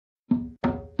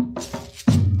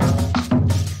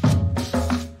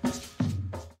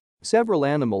Several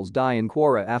animals die in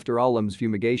Kwara after Olam's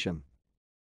fumigation.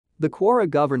 The Kwara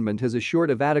government has assured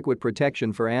of adequate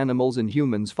protection for animals and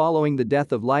humans following the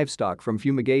death of livestock from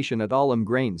fumigation at Olam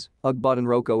Grains,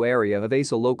 Ogbodonroko area of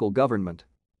Asa local government.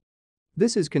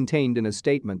 This is contained in a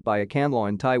statement by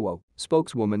Okanlawon Taiwo,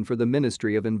 spokeswoman for the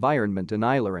Ministry of Environment in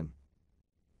Ilorin.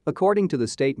 According to the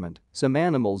statement, some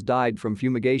animals died from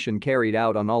fumigation carried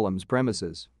out on Olam's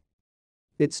premises.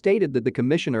 It stated that the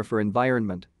Commissioner for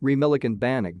Environment, Remilekun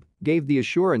Banigbe, gave the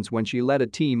assurance when she led a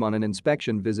team on an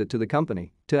inspection visit to the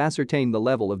company to ascertain the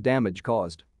level of damage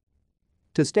caused.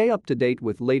 To stay up to date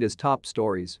with latest top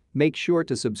stories, make sure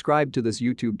to subscribe to this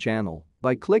YouTube channel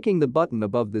by clicking the button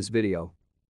above this video.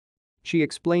 She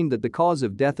explained that the cause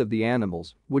of death of the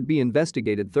animals would be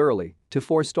investigated thoroughly to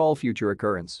forestall future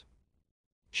occurrence.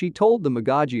 She told the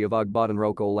Mogaji of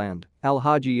Ogbodonroko land,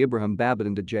 Alhaji Ibrahim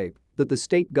Babatunde Ajape, that the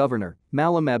state governor,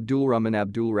 Mallam AbdulRahman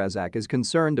AbdulRazaq, is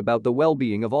concerned about the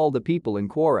well-being of all the people in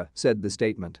Kwara, said the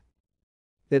statement.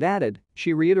 It added,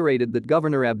 she reiterated that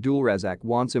Governor AbdulRazaq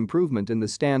wants improvement in the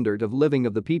standard of living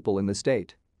of the people in the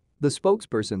state. The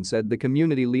spokesperson said the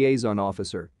community liaison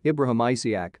officer, Ibrahim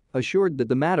Isiaq, assured that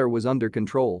the matter was under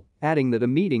control, adding that a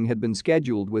meeting had been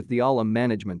scheduled with the Olam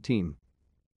management team.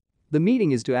 The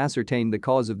meeting is to ascertain the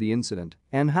cause of the incident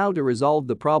and how to resolve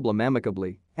the problem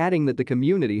amicably, adding that the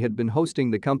community had been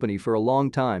hosting the company for a long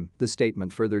time, the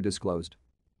statement further disclosed.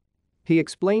 He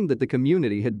explained that the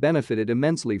community had benefited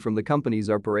immensely from the company's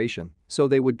operation, so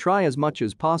they would try as much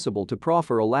as possible to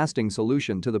proffer a lasting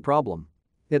solution to the problem.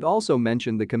 It also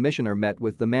mentioned the commissioner met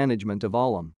with the management of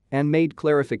Olam and made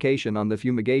clarification on the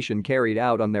fumigation carried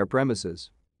out on their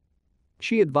premises.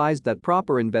 She advised that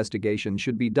proper investigation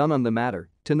should be done on the matter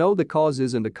to know the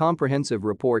causes and a comprehensive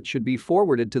report should be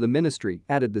forwarded to the ministry,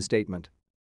 added the statement.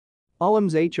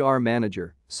 Olam's HR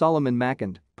manager, Solomon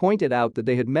Macand, pointed out that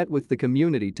they had met with the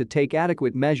community to take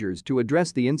adequate measures to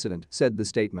address the incident, said the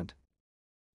statement.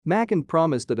 Macand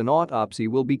promised that an autopsy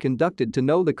will be conducted to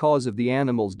know the cause of the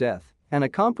animal's death and a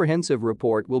comprehensive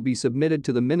report will be submitted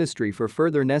to the ministry for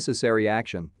further necessary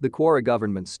action, the Kwara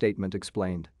government's statement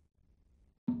explained.